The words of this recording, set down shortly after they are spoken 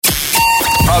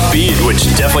beat, which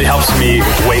definitely helps me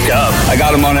wake up. I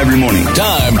got them on every morning.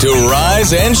 Time to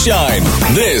rise and shine.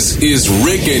 This is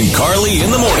Rick and Carly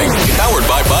in the morning. Powered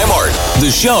by Mart.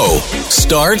 The show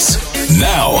starts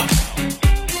now.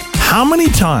 How many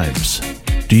times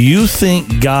do you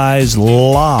think guys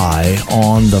lie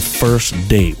on the first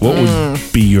date? What would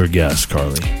be your guess,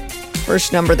 Carly?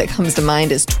 First number that comes to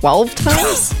mind is 12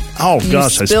 times. Oh,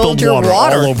 gosh, I spilled your water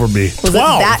all over me. Was 12. It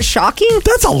that shocking?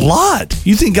 That's a lot.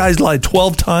 You think guys lie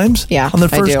 12 times on their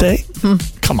first date?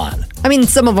 Come on. I mean,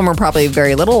 some of them are probably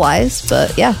very little lies,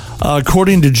 but yeah.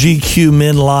 According to GQ,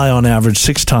 men lie on average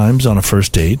 6 times on a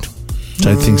first date, which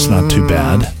I think is not too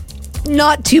bad.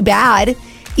 Not too bad.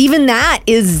 Even that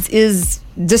is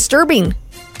disturbing.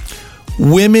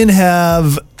 Women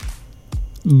have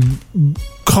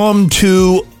come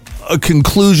to a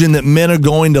conclusion that men are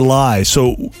going to lie.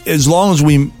 So as long as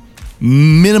we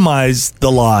minimize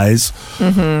the lies.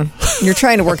 You're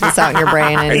trying to work this out in your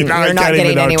brain and you're not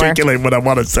getting anywhere. I can't even articulate what I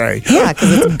want to say. Yeah,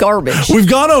 because it's garbage. We've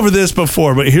gone over this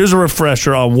before, but here's a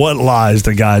refresher on what lies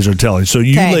the guys are telling. So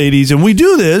you ladies, and we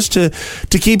do this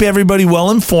to keep everybody well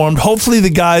informed. Hopefully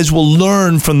the guys will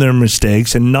learn from their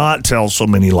mistakes and not tell so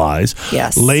many lies.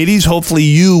 Yes. Ladies, hopefully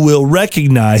you will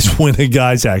recognize when a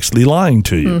guy's actually lying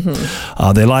to you.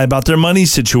 They lie about their money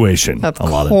situation a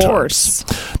lot of times.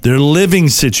 Their living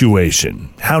situation.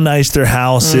 How nice their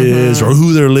house is or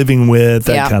who they're living with,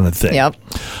 that kind of thing. Yep.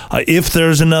 If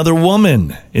there's another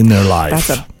woman in their life.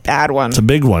 That's a bad one. It's a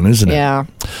big one, isn't it? Yeah.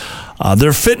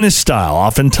 Their fitness style.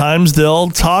 Oftentimes they'll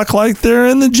talk like they're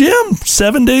in the gym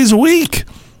 7 days a week.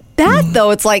 That,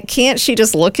 though, it's like, can't she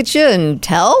just look at you and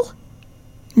tell?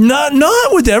 Not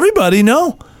with everybody,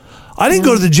 no. I didn't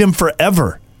go to the gym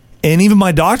forever. And even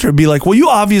my doctor would be like, well, you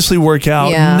obviously work out.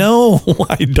 Yeah. No,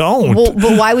 I don't. Well,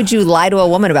 but why would you lie to a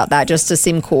woman about that? Just to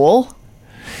seem cool?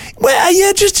 Well,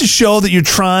 yeah, just to show that you're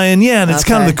trying. Yeah, and it's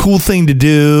kind of the cool thing to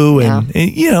do. And,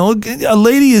 you know, a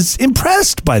lady is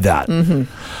impressed by that.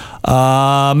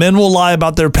 Men will lie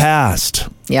about their past.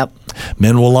 Yep.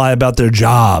 Men will lie about their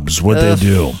jobs, what they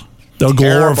do. They'll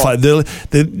glorify.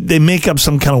 They make up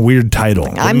some kind of weird title.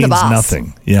 I'm means the boss.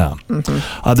 Nothing. Yeah.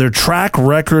 Their track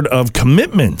record of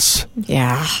commitments.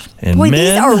 Yeah. And boy,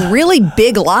 men, these are really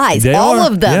big lies. All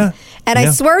of them. Yeah. And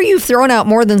I swear you've thrown out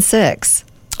more than 6.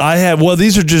 I have. Well,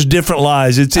 these are just different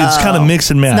lies. It's kind of mix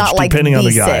and match not like depending on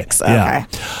the guy. 6. Okay. Yeah.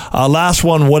 Last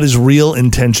one. What his real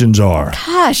intentions are?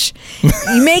 Gosh,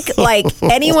 you make like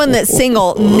anyone that's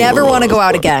single never want to go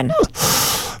out again.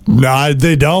 No,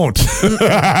 they don't.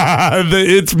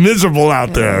 It's miserable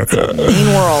out there.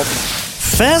 Mean world.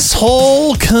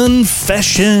 Fesshole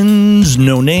confessions.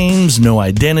 No names, no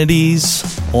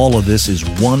identities. All of this is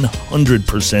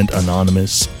 100%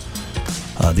 anonymous.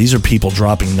 These are people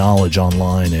dropping knowledge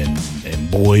online,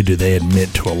 and boy, do they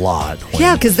admit to a lot.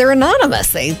 Yeah, because they're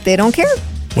anonymous. They don't care.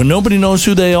 When nobody knows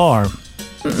who they are,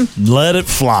 let it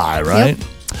fly, right? Yep.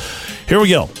 Here we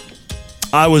go.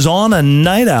 I was on a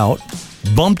night out,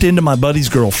 bumped into my buddy's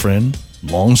girlfriend.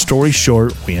 Long story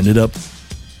short, we ended up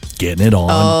getting it on.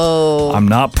 Oh. I'm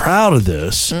not proud of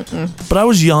this, but I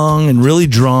was young and really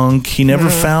drunk. He never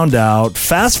found out.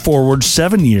 Fast forward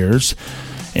 7 years,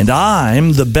 and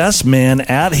I'm the best man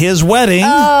at his wedding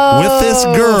with this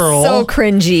girl. So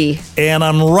cringy. And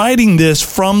I'm writing this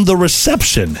from the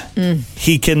reception.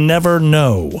 He can never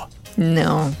know.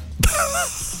 No.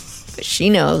 But she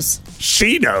knows.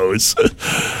 She knows.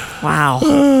 Wow.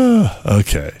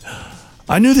 Okay.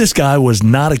 I knew this guy was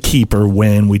not a keeper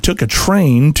when we took a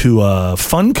train to a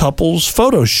fun couples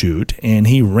photo shoot, and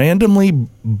he randomly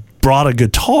brought a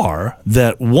guitar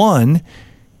that, one,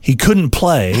 he couldn't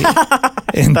play,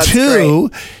 and two,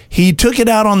 he took it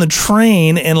out on the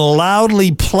train and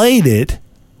loudly played it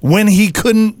when he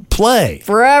couldn't play.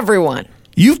 For everyone.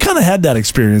 You've kind of had that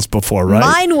experience before, right?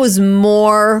 Mine was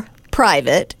more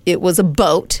private. It was a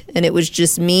boat, and it was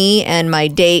just me and my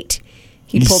date.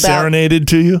 He serenaded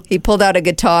to you? He pulled out a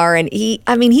guitar, and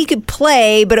he could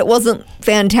play, but it wasn't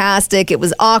fantastic. It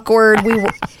was awkward.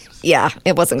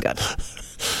 It wasn't good.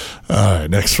 All right,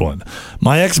 next one.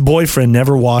 My ex-boyfriend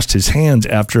never washed his hands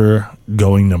after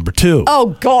going number 2.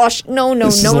 Oh, gosh. No.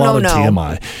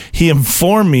 TMI. He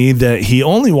informed me that he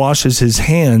only washes his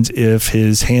hands if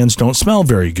his hands don't smell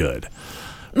very good.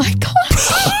 My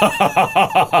gosh.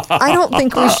 I don't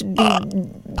think we should be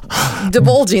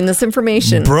divulging this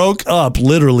information. Broke up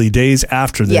literally days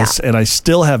after this, and I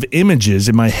still have images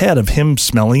in my head of him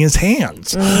smelling his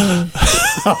hands.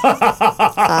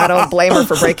 I don't blame her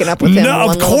for breaking up with him. No,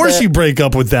 of course you break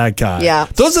up with that guy. Yeah.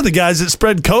 Those are the guys that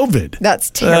spread COVID. That's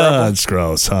terrible. That's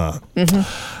gross, huh? All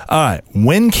right.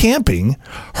 When camping,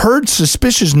 heard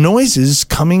suspicious noises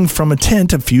coming from a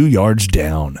tent a few yards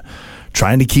down.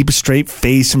 trying to keep a straight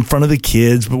face in front of the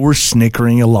kids, but we're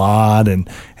snickering a lot. And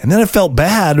then I felt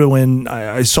bad when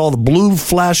I saw the blue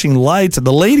flashing lights and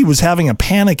the lady was having a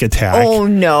panic attack. Oh,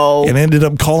 no. And ended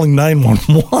up calling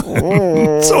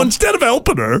 911. So instead of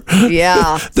helping her,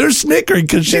 they're snickering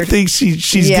because she thinks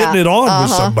she's getting it on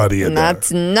with somebody in there.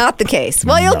 That's not the case.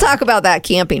 Well, you'll talk about that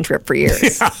camping trip for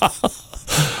years.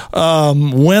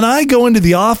 When I go into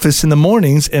the office in the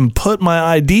mornings and put my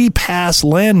ID pass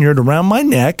lanyard around my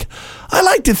neck, I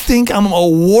like to think I'm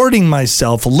awarding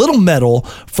myself a little medal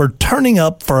for turning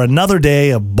up for another day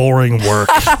of boring work.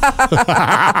 Put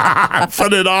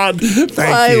it on. Thank you.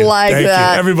 I like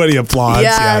that. Everybody applauds.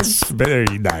 Yes.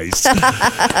 Very nice.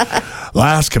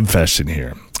 Last confession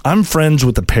here. I'm friends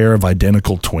with a pair of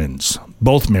identical twins,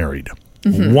 both married.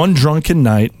 One drunken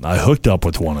night, I hooked up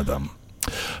with one of them.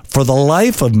 For the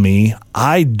life of me,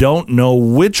 I don't know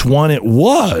which one it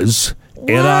was,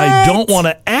 and I don't want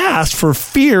to ask for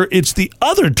fear it's the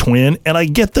other twin and I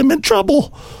get them in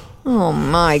trouble. Oh,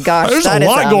 my gosh. There's that a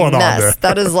lot is going mess. on there.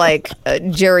 That is like a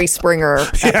Jerry Springer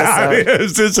episode. Yeah, it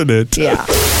is, isn't it? Yeah.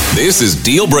 This is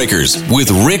Deal Breakers with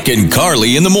Rick and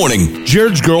Carly in the morning.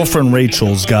 Jared's girlfriend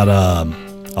Rachel's got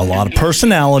a lot of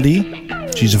personality.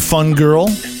 She's a fun girl.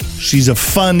 She's a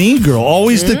funny girl.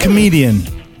 Always the comedian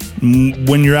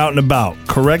when you're out and about.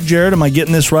 Correct, Jared? Am I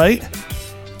getting this right?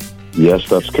 Yes,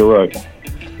 that's correct.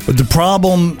 But the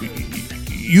problem,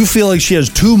 you feel like she has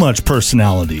too much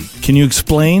personality. Can you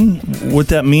explain what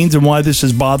that means and why this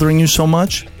is bothering you so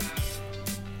much?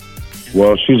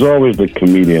 Well, she's always the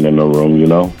comedian in the room, you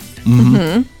know?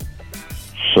 Mm-hmm.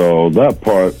 So that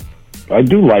part, I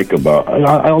do like about,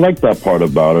 I like that part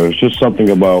about her. It's just something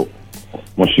about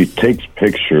when she takes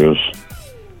pictures,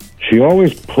 she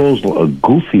always pulls a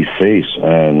goofy face,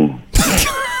 and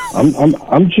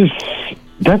I'm just,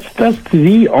 that's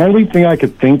the only thing I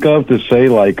could think of to say,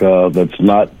 like, that's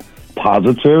not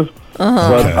positive.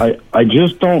 But I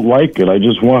just don't like it. I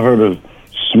just want her to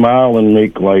smile and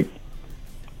make, like,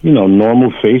 you know,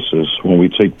 normal faces when we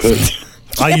take pics.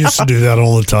 I used to do that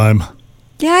all the time.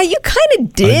 Yeah, you kind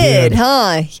of did,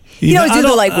 huh? You know, don't do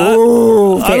the like,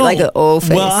 ooh, face, like an oh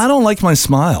face. Well, I don't like my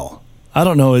smile. I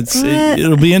don't know.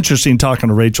 It'll be interesting talking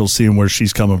to Rachel, seeing where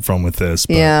she's coming from with this.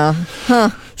 But. Yeah.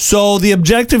 Huh. So the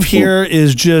objective here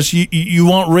is just you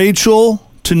want Rachel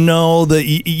to know that,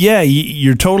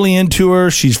 you're totally into her.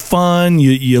 She's fun.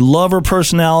 You love her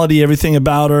personality, everything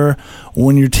about her.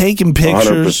 When you're taking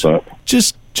pictures, 100%.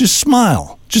 just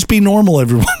smile. Just be normal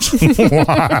every once in a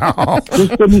while.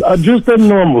 just a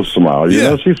normal smile. You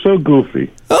know, she's so goofy.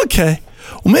 Okay.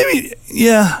 Well, maybe,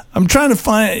 I'm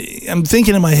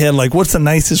thinking in my head, like, what's the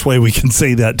nicest way we can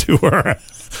say that to her?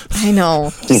 I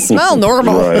know. Just smile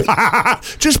normal. Right.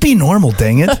 Just be normal,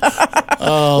 dang it.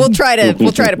 We'll try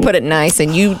to put it nice,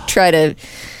 and you try to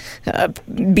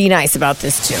be nice about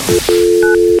this too.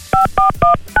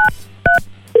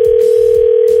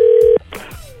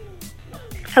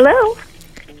 Hello.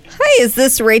 Hi, is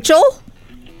this Rachel?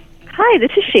 Hi,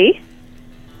 this is she.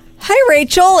 Hi,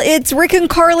 Rachel. It's Rick and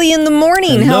Carly in the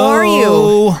morning. Hello. How are you?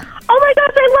 Oh my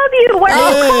gosh, I love you. Why are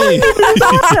you calling me? This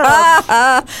is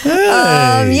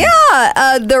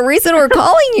awesome. The reason we're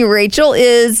calling you, Rachel,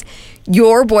 is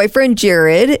your boyfriend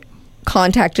Jared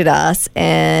contacted us,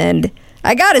 and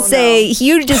I gotta say,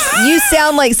 you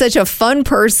sound like such a fun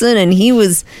person, and he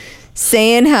was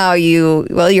saying how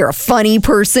you're a funny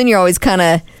person. You're always kind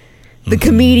of the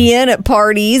comedian at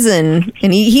parties, and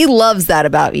he loves that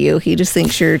about you. He just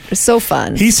thinks you're so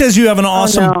fun. He says you have an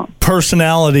awesome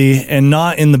personality, and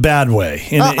not in the bad way,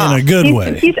 in a good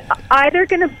way. He's either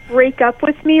going to break up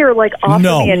with me or like offer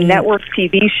me a network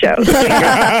TV show.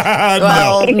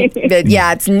 Well,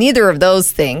 yeah, it's neither of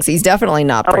those things. He's definitely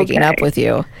not breaking up with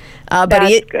you. But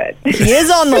he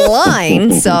is on the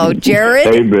line. So, Jared,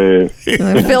 hey, babe.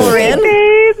 Fill her in.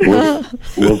 Hey, babe.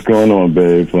 What's going on,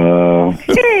 babe?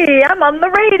 Hey, I'm on the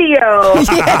radio.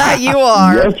 Yeah, you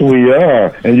are. Yes, we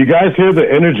are. And you guys hear the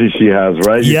energy she has,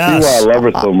 right? You see why I love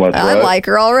her so much, I right? like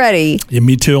her already. Yeah,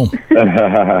 me too.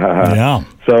 Yeah.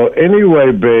 So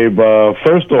anyway, babe,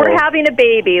 first off... We're having a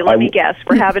baby. Let me guess.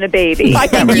 We're having a baby. I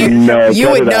think you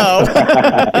would know.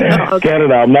 Cut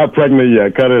it out. I'm not pregnant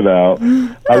yet. Cut it out.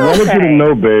 I wanted you to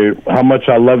know, babe, how much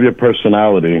I love your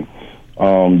personality.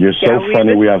 You're so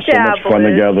funny. We have so much fun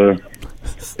together.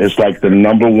 It's like the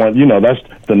number one, that's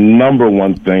the number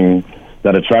one thing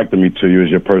that attracted me to you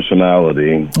is your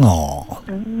personality. Aww.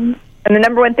 And the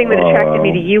number one thing that attracted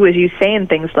me to you is you saying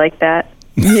things like that.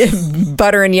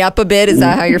 Buttering you up a bit. Is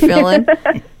that how you're feeling?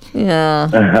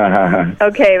 Yeah.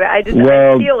 Okay, I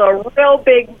feel a real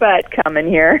big butt coming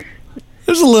here.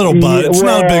 There's a little butt. It's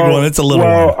not a big one. It's a little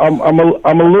one.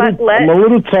 I'm a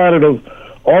little tired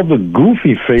all the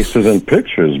goofy faces in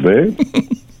pictures, babe.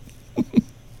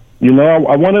 You know,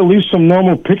 I want at least some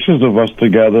normal pictures of us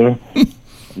together.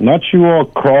 Not you all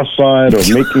cross-eyed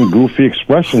or making goofy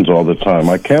expressions all the time.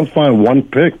 I can't find one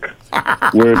pic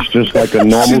where it's just like a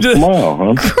normal smile,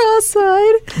 huh?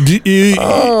 Cross-eyed. Do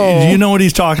you know what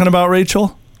he's talking about,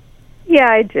 Rachel? Yeah,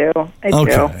 I do. I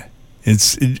do.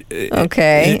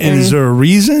 Okay. And is there a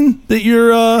reason that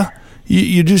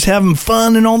you're just having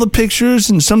fun in all the pictures,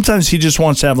 and sometimes he just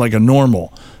wants to have like a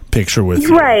normal picture with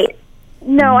you? Right.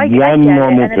 No, I get one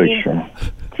normal it. picture.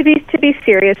 To be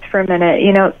serious for a minute,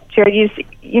 you know, Jared,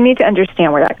 you need to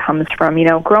understand where that comes from. You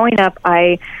know, growing up,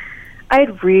 I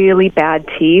had really bad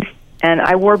teeth, and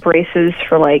I wore braces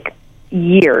for like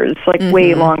years, like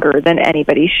way longer than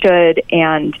anybody should,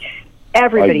 and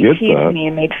everybody teased me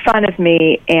and made fun of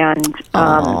me, and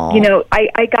you know,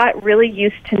 I got really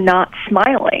used to not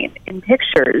smiling in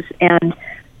pictures, and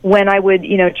when I would,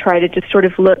 you know, try to just sort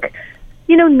of look,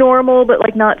 you know, normal but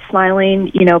like not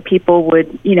smiling, you know, people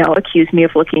would, you know, accuse me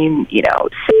of looking, you know,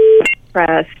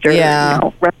 depressed or you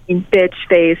know, running bitch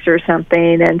face or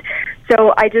something, and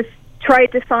so I just tried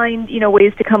to find, you know,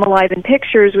 ways to come alive in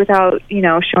pictures without, you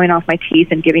know, showing off my teeth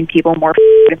and giving people more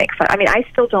to make fun. I mean, I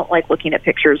still don't like looking at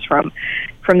pictures from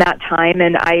that time,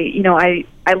 and I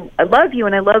love you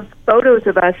and I love photos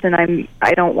of us, and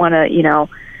I don't want to, you know,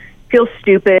 feel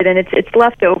stupid, and it's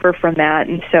left over from that,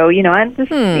 and so, you know, I'm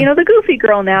just you know, the goofy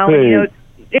girl now, and, you know,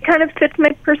 it kind of fits my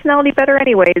personality better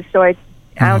anyways, so I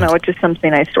don't know, it's just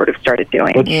something I sort of started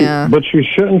doing. But you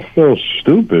shouldn't feel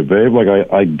stupid, babe. Like,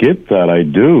 I get that, I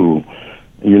do.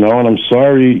 You know, and I'm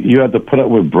sorry you had to put up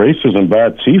with braces and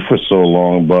bad teeth for so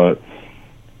long, but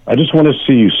I just want to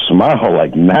see you smile,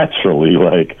 like, naturally.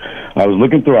 Like, I was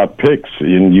looking through our pics,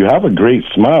 and you have a great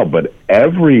smile, but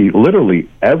literally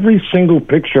every single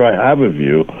picture I have of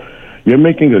you, you're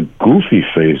making a goofy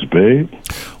face, babe.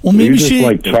 Well, maybe you just,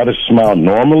 like, try to smile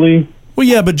normally. Well,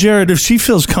 yeah, but Jared, if she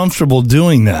feels comfortable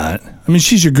doing that, I mean,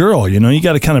 she's your girl, you know, you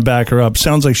got to kind of back her up.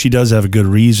 Sounds like she does have a good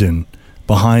reason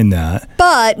behind that.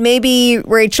 But maybe,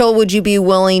 Rachel, would you be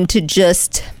willing to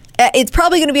just, it's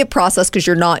probably going to be a process because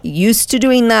you're not used to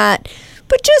doing that,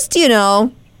 but just, you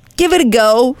know, give it a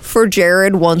go for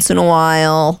Jared once in a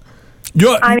while.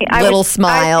 I mean, little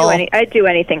smile. I'd do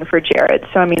anything for Jared.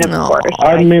 So I mean, of course.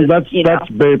 I mean, that's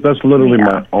babe. That's literally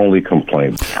my only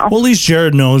complaint. Well, at least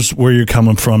Jared knows where you're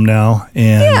coming from now,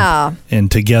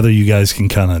 and together you guys can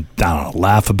kind of, I don't know,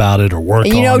 laugh about it or work.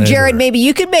 You know, on it. Jared, maybe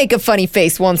you could make a funny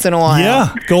face once in a while.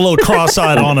 Yeah, go a little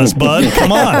cross-eyed on us, bud.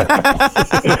 Come on.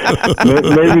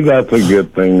 Maybe that's a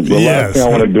good thing. The last thing I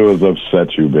want to do is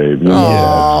upset you, babe.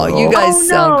 You guys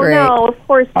sound great. No, of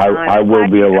course not. I will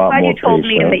be a lot more patient. You told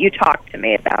me and that you talked to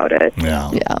me about it. Yeah.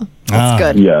 That's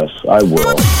good. Yes, I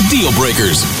will. Deal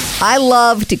breakers. I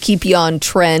love to keep you on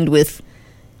trend with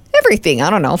everything.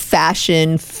 I don't know,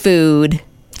 fashion, food.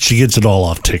 She gets it all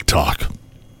off TikTok.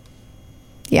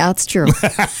 Yeah, that's true.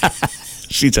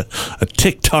 She's a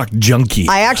TikTok junkie.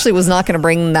 I actually was not going to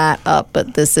bring that up,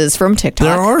 but this is from TikTok.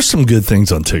 There are some good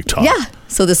things on TikTok. Yeah.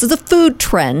 So this is a food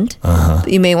trend that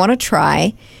you may want to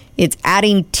try. It's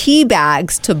adding tea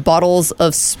bags to bottles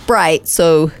of Sprite.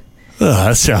 So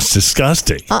that sounds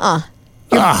disgusting.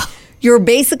 You're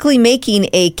basically making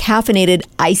a caffeinated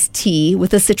iced tea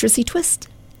with a citrusy twist.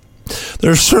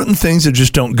 There are certain things that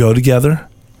just don't go together.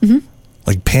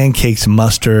 Like pancakes and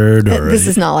mustard. This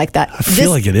is not like that. I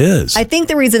feel like it is. I think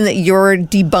the reason that you're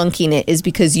debunking it is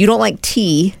because you don't like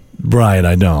tea. Right,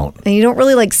 I don't. And you don't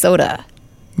really like soda.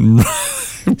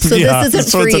 So this isn't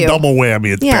for you. So it's a double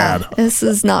whammy. It's bad. This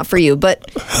is not for you.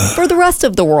 But for the rest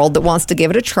of the world that wants to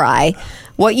give it a try,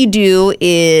 what you do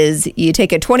is you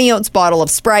take a 20-ounce bottle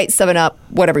of Sprite, 7-Up,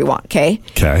 whatever you want, okay?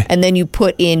 Okay. And then you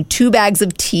put in 2 bags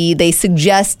of tea. They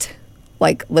suggest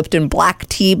like Lipton black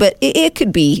tea, but it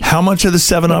could be. How much of the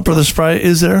 7-Up or the Sprite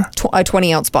is there? A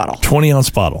 20-ounce bottle. 20-ounce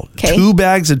bottle. Okay. 2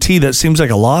 bags of tea. That seems like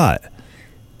a lot.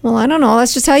 Well, I don't know.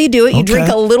 That's just how you do it. You drink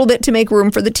a little bit to make room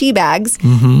for the tea bags.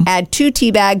 Add 2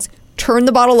 tea bags, turn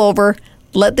the bottle over,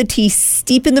 let the tea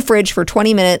steep in the fridge for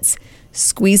 20 minutes,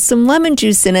 squeeze some lemon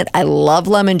juice in it. I love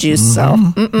lemon juice, so.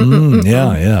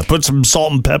 Yeah. Put some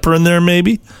salt and pepper in there,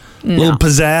 maybe. A little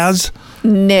pizzazz.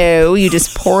 No, you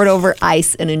just pour it over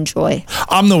ice and enjoy.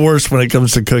 I'm the worst when it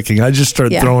comes to cooking. I just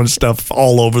start throwing stuff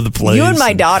all over the place. You and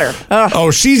my daughter. Oh,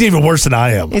 she's even worse than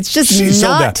I am. It's just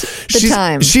not the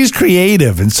time. She's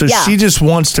creative, and so she just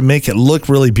wants to make it look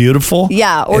really beautiful.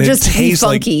 Yeah, or just be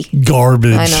funky. Like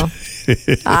garbage. I know.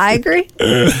 I agree.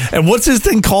 And what's this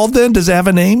thing called then? Does it have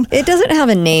a name? It doesn't have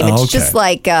a name. It's just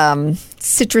like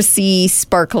citrusy,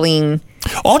 sparkling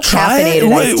I'll try it.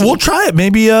 We'll try it.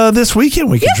 Maybe this weekend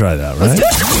we can try that, right?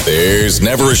 There's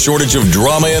never a shortage of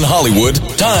drama in Hollywood.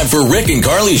 Time for Rick and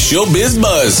Carly's Showbiz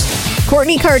Buzz.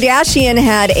 Kourtney Kardashian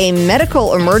had a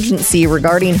medical emergency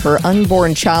regarding her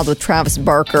unborn child with Travis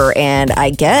Barker, and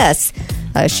I guess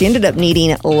she ended up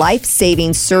needing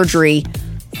life-saving surgery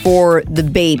for the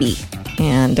baby.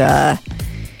 And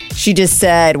she just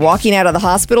said, walking out of the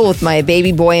hospital with my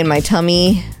baby boy in my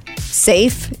tummy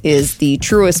safe is the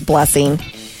truest blessing.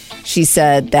 She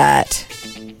said that...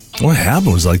 What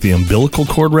happened? Was like the umbilical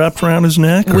cord wrapped around his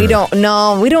neck? We don't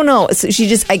know. So she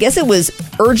just, I guess it was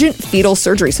urgent fetal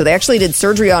surgery. So they actually did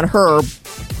surgery on her,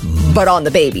 but on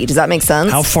the baby. Does that make sense?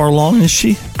 How far along is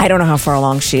she? I don't know how far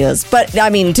along she is. But,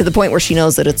 I mean, to the point where she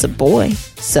knows that it's a boy.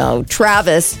 So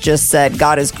Travis just said,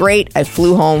 God is great. I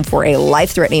flew home for a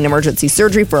life-threatening emergency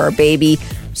surgery for our baby.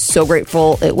 So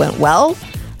grateful it went well.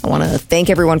 I want to thank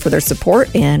everyone for their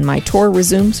support, and my tour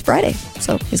resumes Friday.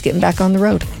 So he's getting back on the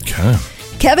road. Okay.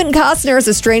 Kevin Costner's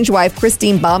estranged wife,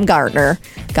 Christine Baumgartner,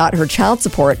 got her child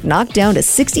support knocked down to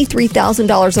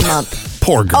 $63,000 a month.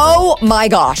 Poor girl. Oh, my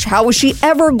gosh. How was she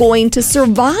ever going to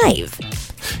survive?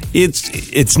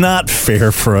 It's not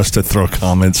fair for us to throw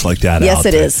comments like that out. Yes,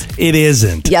 it is. It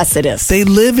isn't. Yes, it is. They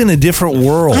live in a different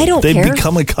world. I don't They've care.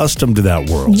 become accustomed to that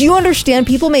world. Do you understand?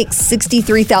 People make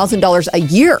 $63,000 a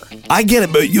year. I get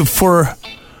it, but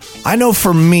I know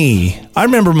for me, I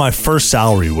remember my first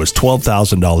salary was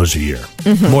 $12,000 a year.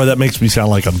 Mm-hmm. Boy, that makes me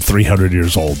sound like I'm 300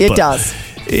 years old. It does.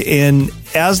 And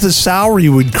as the salary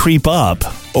would creep up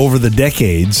over the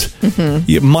decades,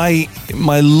 my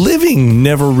living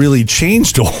never really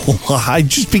changed a whole lot. I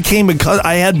just became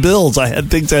I had bills. I had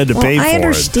things I had to pay for. I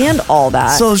understand all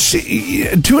that. So she,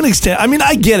 to an extent, I mean,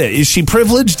 I get it. Is she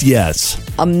privileged? Yes.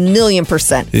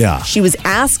 1,000,000%. Yeah. She was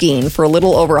asking for a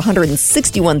little over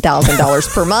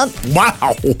 $161,000 per month.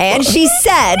 Wow. And she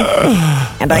said,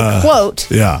 and I quote,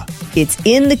 yeah, it's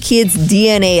in the kids'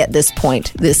 DNA at this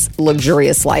point, this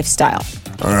luxurious lifestyle.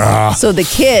 So the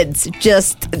kids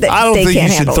just I don't think you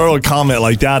should throw a comment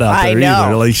like that out there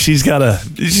either. Like she's got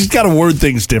to word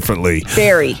things differently.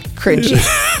 Very cringy.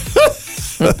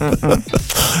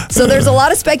 So there's a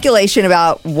lot of speculation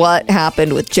about what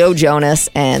happened with Joe Jonas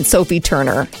and Sophie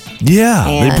Turner. Yeah,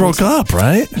 they broke up,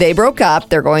 right? They broke up.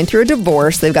 They're going through a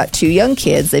divorce. They've got 2 young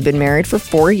kids. They've been married for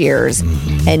 4 years.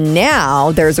 Mm-hmm. And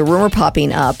now there's a rumor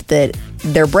popping up that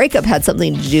their breakup had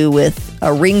something to do with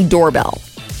a Ring doorbell.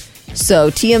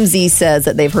 So TMZ says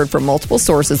that they've heard from multiple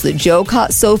sources that Joe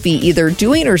caught Sophie either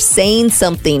doing or saying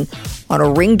something on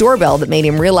a Ring doorbell that made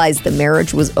him realize the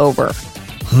marriage was over.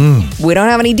 We don't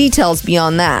have any details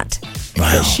beyond that.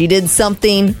 Wow. But she did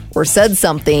something or said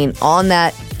something on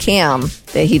that cam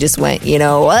that he just went, you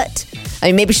know what? I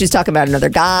mean, maybe she's talking about another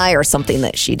guy or something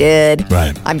that she did.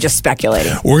 Right. I'm just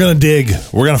speculating. We're going to dig.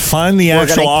 We're going to find the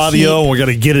actual audio and we're going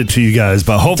to get it to you guys,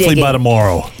 but hopefully by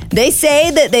tomorrow. They say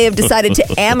that they have decided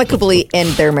to amicably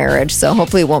end their marriage, so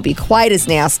hopefully it won't be quite as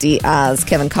nasty as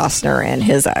Kevin Costner and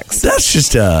his ex. That's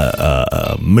just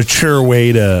a mature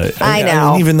way to... I know.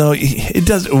 I mean, even though it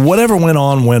does... Whatever went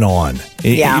on.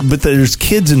 Yeah. But there's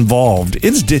kids involved.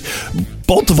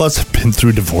 Both of us have been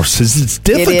through divorces. It's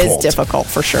difficult. It is difficult,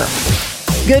 for sure.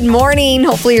 Good morning.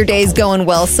 Hopefully your day's going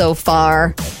well so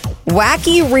far.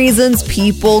 Wacky reasons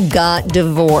people got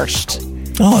divorced.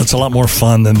 Oh, it's a lot more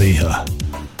fun than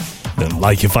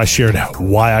like if I shared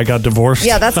why I got divorced.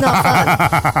 Yeah, that's not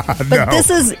fun. But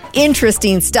this is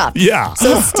interesting stuff. Yeah.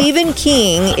 So Stephen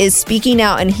King is speaking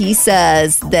out, and he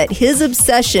says that his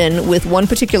obsession with one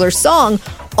particular song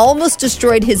almost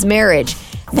destroyed his marriage.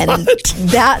 And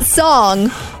that song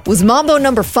was Mambo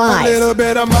number 5. A little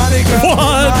bit of Monica.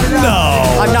 What?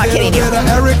 No. I'm not kidding you.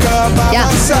 Yeah.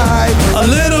 A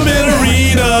little bit of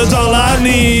Rita's all I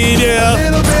need,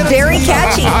 yeah. Very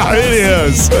catchy. It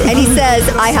is. And he says,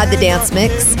 I had the dance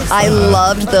mix. I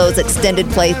loved those extended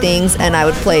play things, and I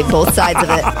would play both sides of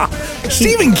it.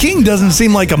 Stephen King doesn't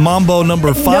seem like a Mambo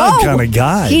number 5 kind of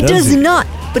guy. He does not.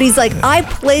 But he's like, I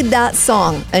played that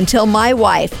song until my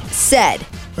wife said,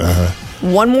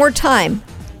 one more time,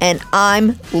 and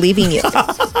I'm leaving you.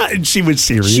 And she was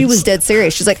serious? She was dead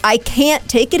serious. She's like, I can't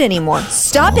take it anymore.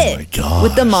 Stop it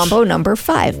with the Mambo number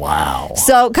 5. Wow.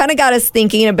 So kind of got us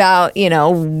thinking about,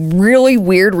 really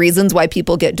weird reasons why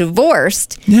people get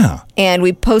divorced. Yeah. And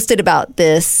we posted about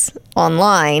this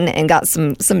online and got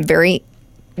some very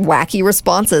wacky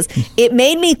responses. It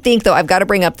made me think, though, I've got to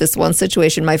bring up this one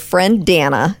situation. My friend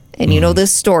Dana, and you know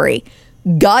this story,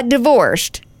 got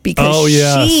divorced because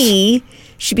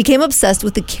she became obsessed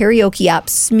with the karaoke app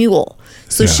Smule.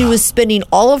 So she was spending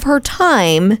all of her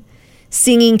time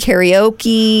singing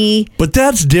karaoke. But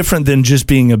that's different than just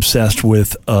being obsessed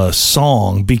with a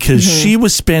song, because she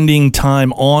was spending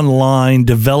time online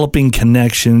developing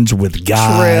connections with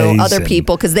guys. True, other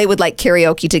people, because they would like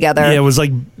karaoke together. Yeah, it was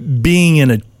like being in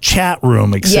a chat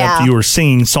room, except you were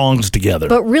singing songs together.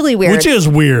 But really weird. Which is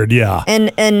weird, yeah.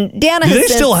 And Dana Do has they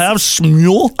still have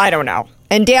Smule? I don't know.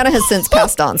 And Dana has since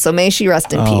passed on, so may she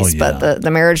rest in peace. Yeah. But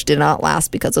the marriage did not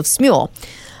last because of Smule.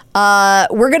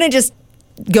 We're going to just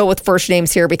go with first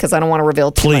names here because I don't want to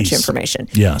reveal too much information.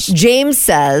 Yes. James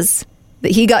says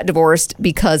that he got divorced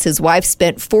because his wife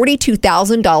spent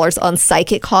 $42,000 on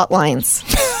psychic hotlines.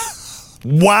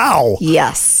 Wow.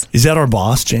 Yes. Is that our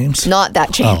boss, James? Not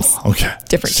that James. Oh, okay.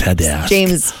 Different Just had to ask.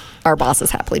 James, our boss, is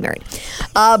happily married.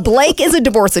 Blake is a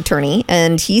divorce attorney,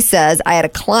 and he says, I had a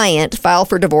client file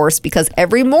for divorce because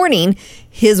every morning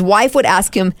his wife would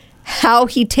ask him how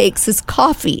he takes his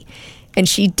coffee. And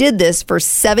she did this for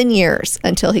 7 years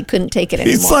until he couldn't take it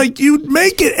anymore. It's like you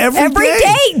make it every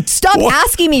day. Stop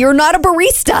asking me. You're not a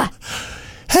barista.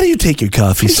 How do you take your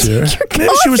coffee, sir?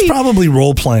 Maybe she was probably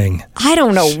role playing. I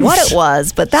don't know what it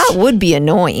was, but that would be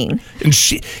annoying. And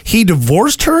he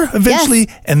divorced her eventually,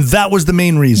 and that was the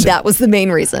main reason. That was the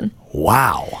main reason.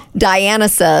 Wow. Diana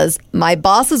says, my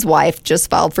boss's wife just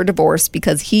filed for divorce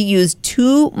because he used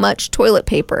too much toilet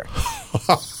paper.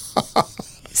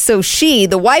 So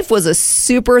the wife was a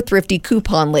super thrifty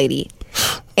coupon lady.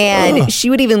 And she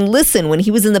would even listen when he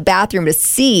was in the bathroom to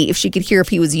see if she could hear if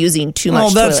he was using too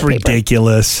much toilet paper. Oh, that's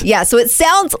ridiculous. Yeah, so it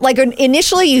sounds like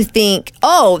initially you think,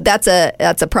 oh, that's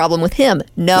a problem with him.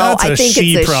 No, I think it's a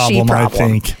she problem. I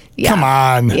think. Yeah. Come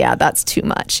on. Yeah, that's too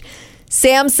much.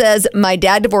 Sam says, my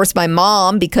dad divorced my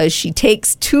mom because she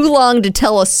takes too long to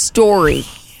tell a story.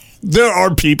 There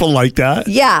are people like that.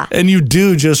 Yeah. And you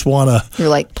do just want to You're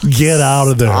like, get out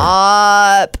of there.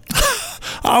 Stop.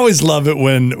 I always love it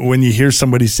when you hear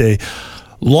somebody say,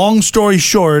 long story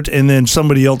short, and then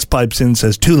somebody else pipes in and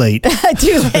says, too late.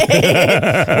 Too late.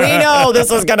 We know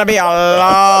this is going to be a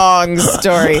long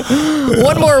story.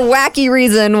 One more wacky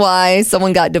reason why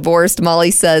someone got divorced.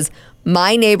 Molly says,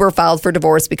 my neighbor filed for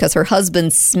divorce because her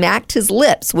husband smacked his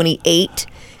lips when he ate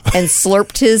and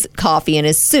slurped his coffee in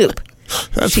his soup.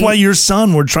 That's why your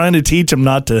son, we're trying to teach him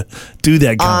not to do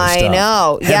that kind of stuff. I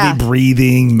know. Heavy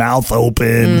breathing, mouth open.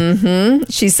 Mm-hmm.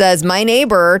 She says, my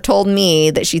neighbor told me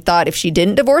that she thought if she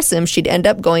didn't divorce him, she'd end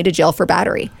up going to jail for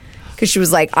battery. Because she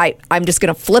was like, I'm just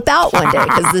going to flip out one day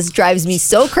because this drives me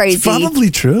so crazy. It's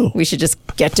probably true. We should just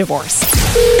get divorced.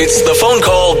 It's the phone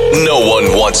call no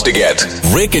one wants to get.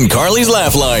 Rick and Carly's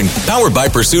Laugh Line, powered by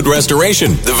Pursuit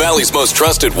Restoration, the Valley's most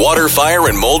trusted water, fire,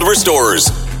 and mold restorers.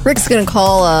 Rick's going to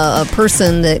call a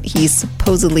person that he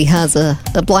supposedly has a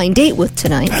blind date with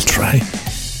tonight. That's right.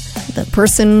 The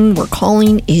person we're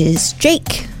calling is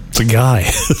Jake. It's a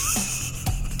guy.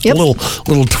 Yep. A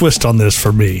little twist on this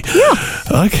for me. Yeah.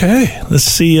 Okay. Let's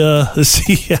see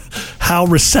how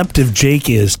receptive Jake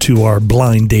is to our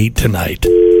blind date tonight.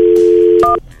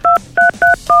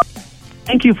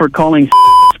 Thank you for calling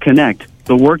Connect,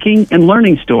 the working and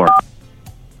learning store.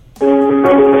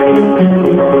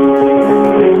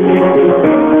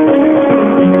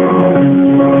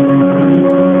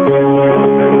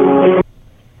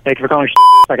 Thank you for calling.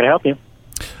 How can I help you?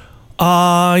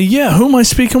 Yeah. Who am I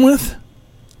speaking with?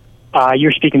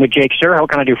 You're speaking with Jake, sir. How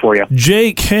can I do for you?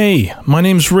 Jake, hey, my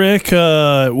name's Rick.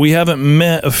 We haven't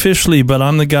met officially, but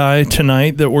I'm the guy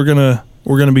tonight that we're gonna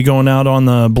be going out on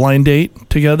the blind date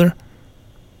together.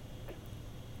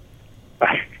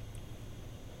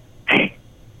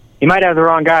 You might have the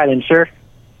wrong guy then, sir.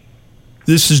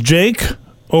 This is Jake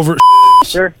over at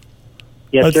Sir?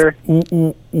 Yes, sir.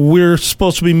 We're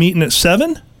supposed to be meeting at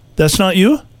 7? That's not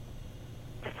you?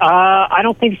 I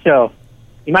don't think so.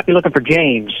 You might be looking for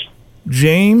James.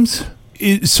 James?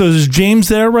 So is James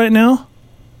there right now?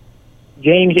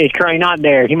 James is currently not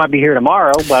there. He might be here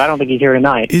tomorrow, but I don't think he's here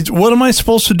tonight. What am I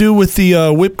supposed to do with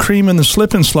the whipped cream and the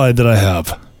slip and slide that I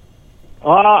have?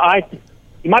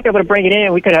 You might be able to bring it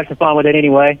in. We could have some fun with it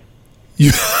anyway.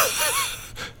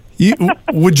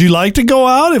 Would you like to go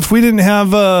out if we didn't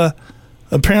have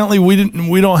apparently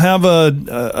we don't have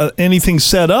anything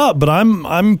set up, but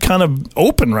I'm kind of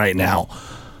open right now.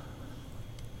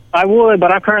 I would,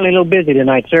 but I'm currently a little busy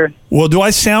tonight, sir. Well, do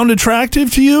I sound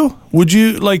attractive to you? Would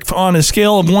you, like, on a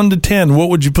scale of 1 to 10, what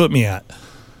would you put me at?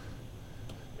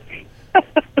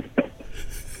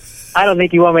 I don't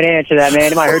think you want me to answer that,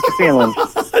 man. It might hurt your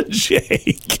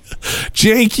Jake,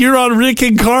 feelings. you're on Rick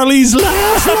and Carly's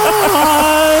Laugh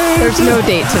Line. There's no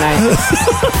date tonight.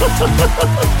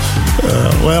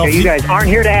 Well, You guys aren't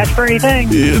here to ask for anything?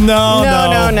 no.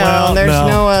 No. There's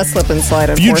no slip and slide.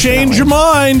 If you change your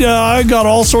mind, I got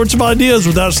all sorts of ideas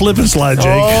with that slip and slide, Jake.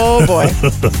 Oh boy.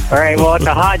 All right, well, it's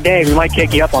a hot day. We might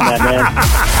kick you up on that,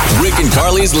 man. Rick and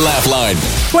Carly's Laugh Line.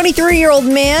 23-year-old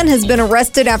man has been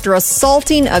arrested after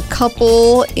assaulting a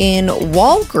couple in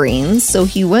Walgreens. So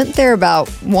he went there about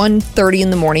 1:30 in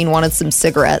the morning, wanted some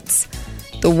cigarettes.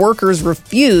 The workers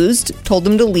refused, told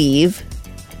him to leave.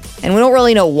 And we don't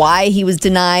really know why he was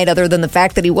denied other than the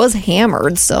fact that he was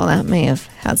hammered. So that may have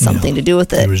had something to do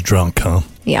with it. He was drunk, huh?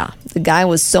 Yeah. The guy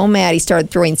was so mad he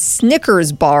started throwing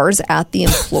Snickers bars at the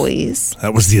employees.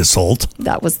 That was the assault.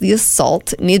 That was the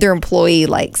assault. Neither employee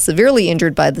severely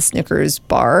injured by the Snickers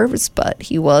bars, but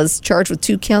he was charged with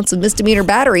 2 counts of misdemeanor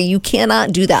battery. You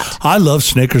cannot do that. I love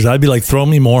Snickers. I'd be like, throw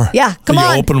me more. Yeah, come Could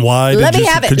on. you open wide? Let me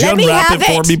have it. Could you Let me unwrap have it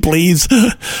for it. me, please?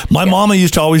 My mama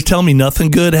used to always tell me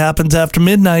nothing good happens after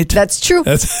midnight. That's true.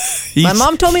 My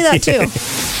mom told me that too.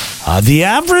 The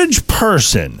average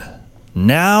person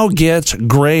now gets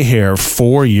gray hair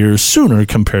 4 years sooner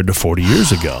compared to 40 years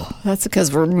ago. That's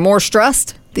because we're more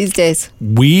stressed these days.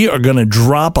 We are going to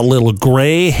drop a little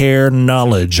gray hair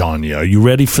knowledge on you. Are you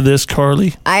ready for this,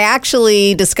 Carly? I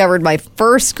actually discovered my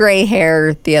first gray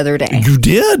hair the other day. You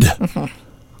did?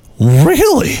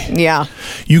 Really? Yeah.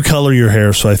 You color your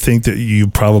hair, so I think that you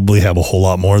probably have a whole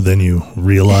lot more than you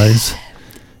realize.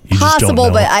 You just don't Possible,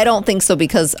 know. but I don't think so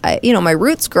because my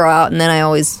roots grow out and then I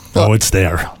always look. Oh, it's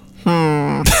there.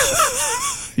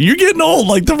 You're getting old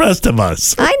like the rest of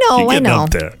us. I know, You're getting I know. up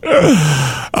there.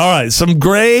 All right, some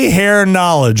gray hair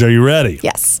knowledge. Are you ready?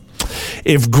 Yes.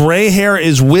 If gray hair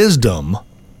is wisdom,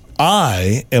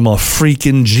 I am a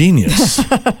freaking genius.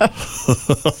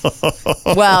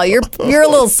 Well, you're a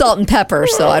little salt and pepper,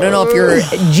 so I don't know if you're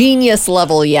genius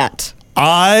level yet.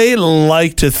 I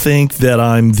like to think that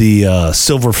I'm the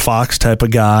silver fox type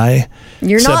of guy.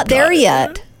 You're not Except there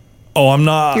yet. Oh, I'm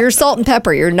not. You're salt and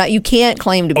pepper. You're not. You can't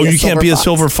claim to be. You can't be a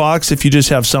silver fox if you just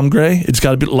have some gray. It's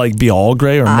got to be all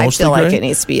gray or mostly gray. I feel like it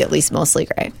needs to be at least mostly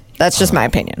gray. That's just my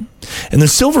opinion. And the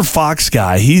silver fox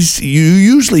guy, he's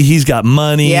got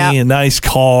money, Yep. a nice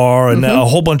car, and a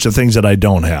whole bunch of things that I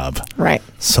don't have. Right.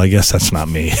 So I guess that's not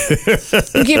me.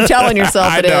 You keep telling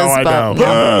yourself it is. I know.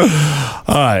 Yeah.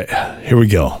 All right, here we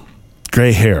go.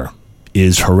 Gray hair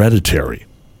is hereditary.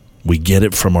 We get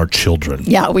it from our children.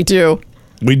 Yeah, we do.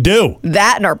 We do.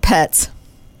 That and our pets.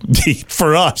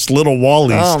 For us, little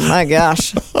Wallies. Oh my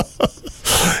gosh.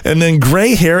 And then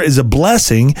gray hair is a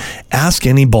blessing. Ask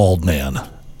any bald man.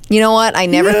 You know what? I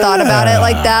never thought about it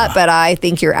like that, but I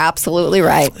think you're absolutely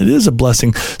right. It is a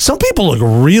blessing. Some people look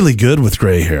really good with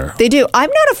gray hair. They do. I'm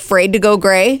not afraid to go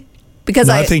gray because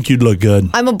I think you'd look good.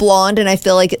 I'm a blonde and I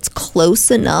feel like it's close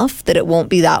enough that it won't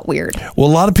be that weird. Well,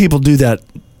 a lot of people do that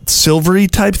silvery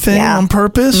type thing on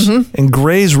purpose, and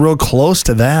gray's real close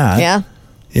to that. Yeah.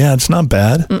 Yeah, it's not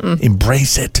bad.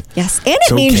 Embrace it. Yes. And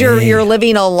It's it means okay. you're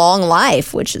living a long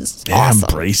life, which is awesome.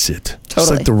 Embrace it. Totally.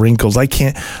 It's like the wrinkles. I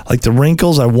can't, like the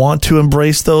wrinkles, I want to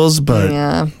embrace those, but.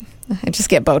 Yeah. I just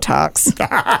get Botox.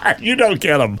 You don't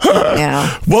get them.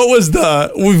 Yeah. What was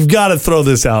we've got to throw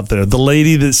this out there. The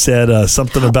lady that said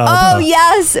something about. Oh,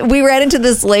 yes. We ran into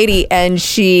this lady and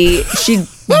she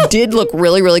did look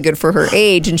really, really good for her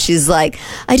age. And she's like,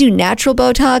 I do natural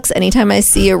Botox. Anytime I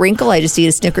see a wrinkle, I just eat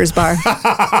a Snickers bar.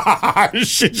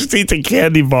 She just eats a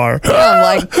candy bar.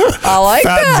 I'm like, I like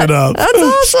Fattens that. it up. That's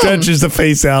awesome. Stretches the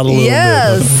face out a little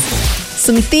Yes. bit.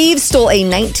 Some thieves stole a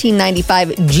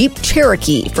 1995 Jeep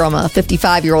Cherokee from a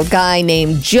 55-year-old guy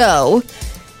named Joe.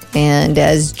 And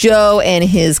as Joe and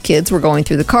his kids were going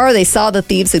through the car, they saw the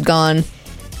thieves had gone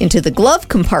into the glove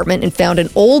compartment and found an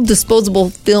old disposable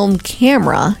film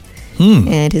camera.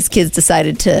 And his kids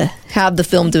decided to have the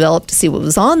film developed to see what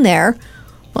was on there.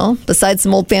 Well, besides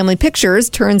some old family pictures,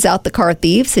 turns out the car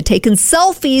thieves had taken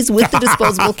selfies with the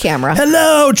disposable camera.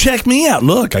 Hello, check me out.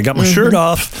 Look, I got my shirt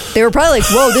off. They were probably like,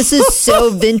 whoa, this is so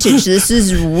vintage. This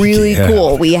is really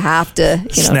cool. We have to,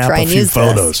 Snap try a and few use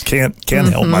photos. this. Can't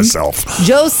help myself.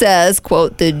 Joe says,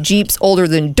 quote, the Jeep's older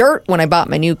than dirt. When I bought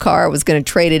my new car, I was going to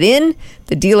trade it in.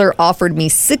 The dealer offered me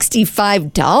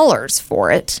 $65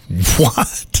 for it.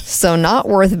 What? So not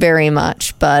worth very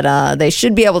much, but they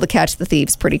should be able to catch the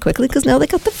thieves pretty quickly because now they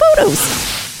got the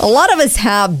photos. A lot of us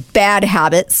have bad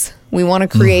habits. We want to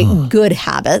create good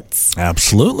habits.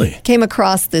 Absolutely. Came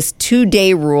across this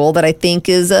 2-day rule that I think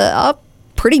is a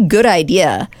pretty good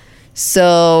idea.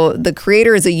 So the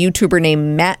creator is a YouTuber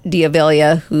named Matt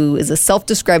Diavalia, who is a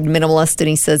self-described minimalist, and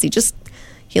he says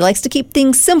he likes to keep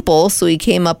things simple, so he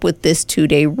came up with this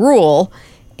 2-day rule,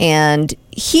 and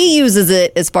he uses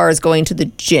it as far as going to the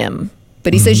gym.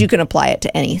 But he says you can apply it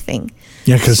to anything.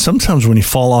 Yeah, because sometimes when you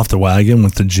fall off the wagon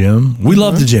with the gym, we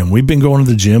love the gym. We've been going to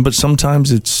the gym, but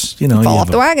sometimes it's, Fall off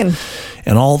the wagon.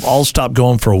 And I'll stop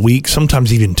going for a week,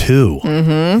 sometimes even 2.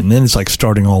 And then it's like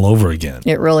starting all over again.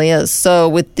 It really is. So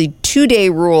with the 2-day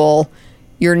rule,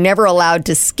 you're never allowed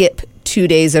to skip 2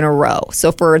 days in a row.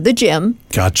 So for the gym,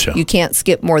 Gotcha. you can't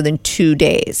skip more than 2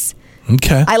 days.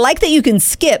 Okay. I like that you can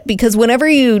skip because whenever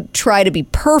you try to be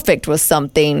perfect with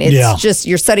something, it's just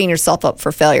you're setting yourself up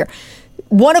for failure.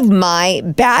 One of my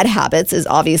bad habits is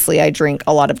obviously I drink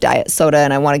a lot of diet soda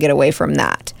and I want to get away from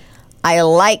that. I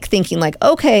like thinking like,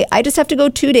 okay, I just have to go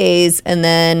 2 days and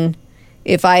then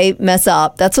if I mess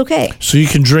up, that's okay. So you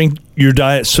can drink your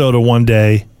diet soda one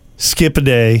day, skip a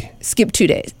day. Skip 2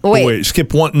 days. Wait,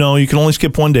 skip one. No, you can only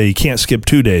skip one day. You can't skip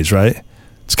 2 days, right?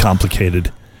 It's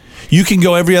complicated. You can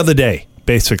go every other day,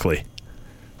 basically.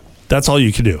 That's all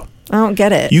you can do. I don't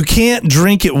get it. You can't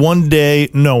drink it one day.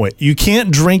 You can't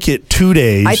drink it 2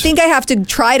 days. I think I have to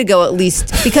try to go at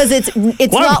least because it's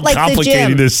Why not like the gym.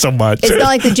 Complicating this so much. It's not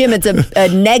like the gym. It's a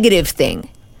negative thing.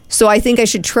 So I think I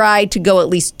should try to go at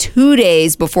least 2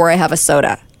 days before I have a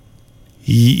soda.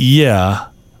 Yeah.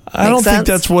 I don't think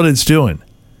that's what it's doing.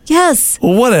 Yes.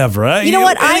 Well, whatever. You know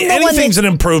what? Anything's an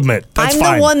improvement. That's fine.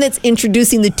 I'm the one that's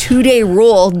introducing the 2-day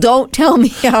rule. Don't tell me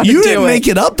how to do it. You didn't make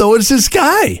it up, though. It's this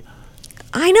guy.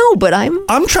 I know, but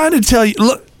I'm trying to tell you.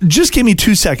 Look, just give me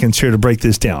 2 seconds here to break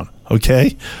this down,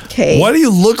 okay? Okay. Why do you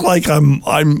look like I'm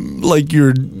about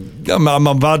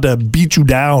to beat you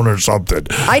down or something?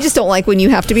 I just don't like when you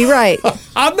have to be right.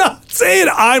 I'm not saying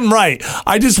I'm right.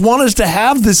 I just want us to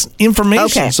have this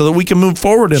information so that we can move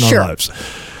forward in our lives.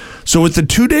 So with the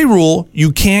 2-day rule,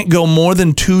 you can't go more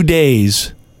than 2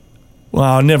 days.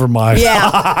 Well, never mind.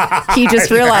 Yeah. He just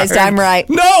realized I'm right.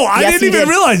 No, I didn't even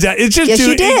realize that. It's just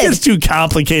it's too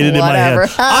complicated in my head.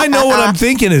 I know what I'm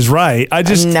thinking is right. I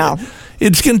just no.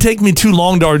 It's going to take me too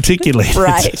long to articulate.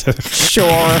 Right.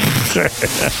 Sure.